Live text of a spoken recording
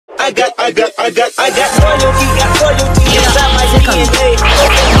royalty inside my DNA.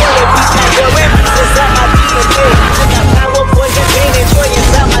 I got power, poison, pain, and joy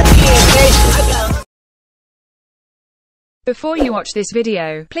inside my DNA. Before you watch this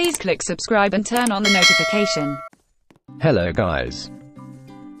video, please click subscribe and turn on the notification. Hello guys.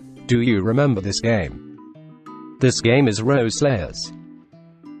 Do you remember this game? This game is Row Slayers.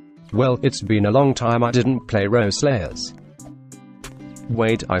 Well, it's been a long time I didn't play Row Slayers.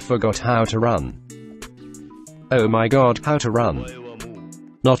 Wait, I forgot how to run. Oh my god, how to run.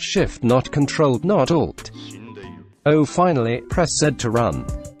 Not shift, not control, not alt. Oh finally, press Z to run.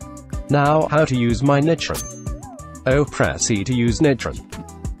 Now, how to use my nitron. Oh, press E to use nitron.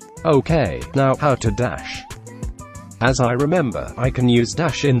 Okay, now how to dash. As I remember, I can use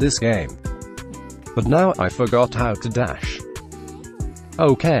dash in this game. But now I forgot how to dash.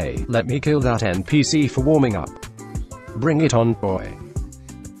 Okay, let me kill that NPC for warming up. Bring it on, boy.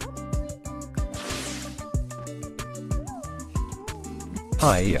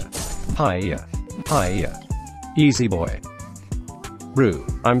 Hiya. Hiya. Hiya. Easy boy. Roo,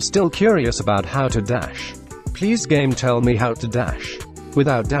 I'm still curious about how to dash. Please game tell me how to dash.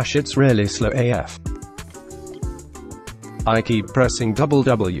 Without dash it's really slow AF. I keep pressing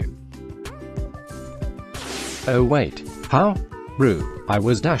W. Oh wait, how? Roo, I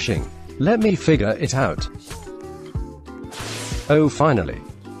was dashing. Let me figure it out. Oh finally.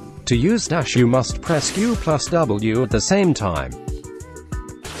 To use dash you must press Q plus W at the same time.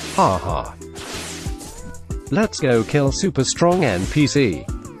 Haha. Let's go kill super strong NPC.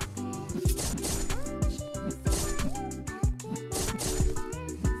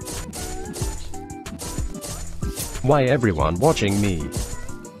 Why everyone watching me?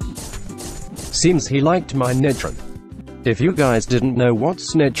 Seems he liked my nitron. If you guys didn't know what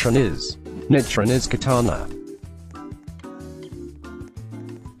nitron is katana.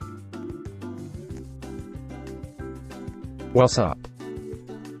 What's up?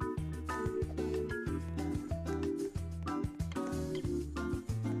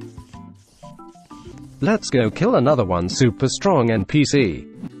 Let's go kill another one super strong NPC.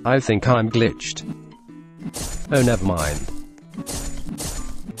 I think I'm glitched. Oh, never mind.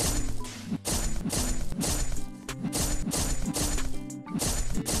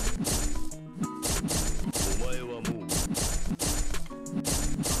 Omae Wa Mou.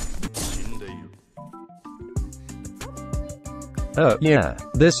 Oh, yeah,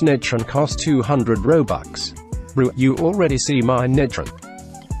 this nitron costs 200 Robux. Bro, you already see my nitron.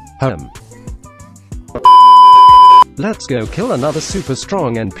 Let's go kill another super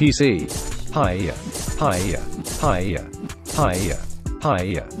strong NPC. Hiya. Hiya. Hiya. Hiya.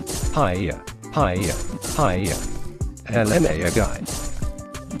 Hiya. Hiya. Hiya. Hiya. LMA guy.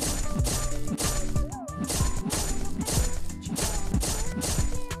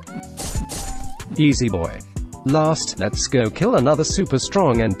 Easy boy. Last, let's go kill another super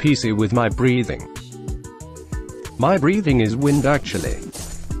strong NPC with my breathing. My breathing is wind actually.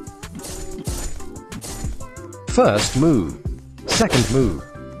 First move. Second move.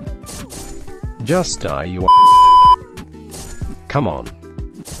 Just die you. Come on.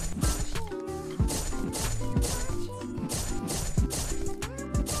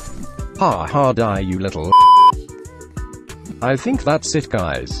 Ha ha die you little. I think that's it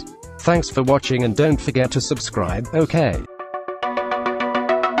guys. Thanks for watching and don't forget to subscribe, okay?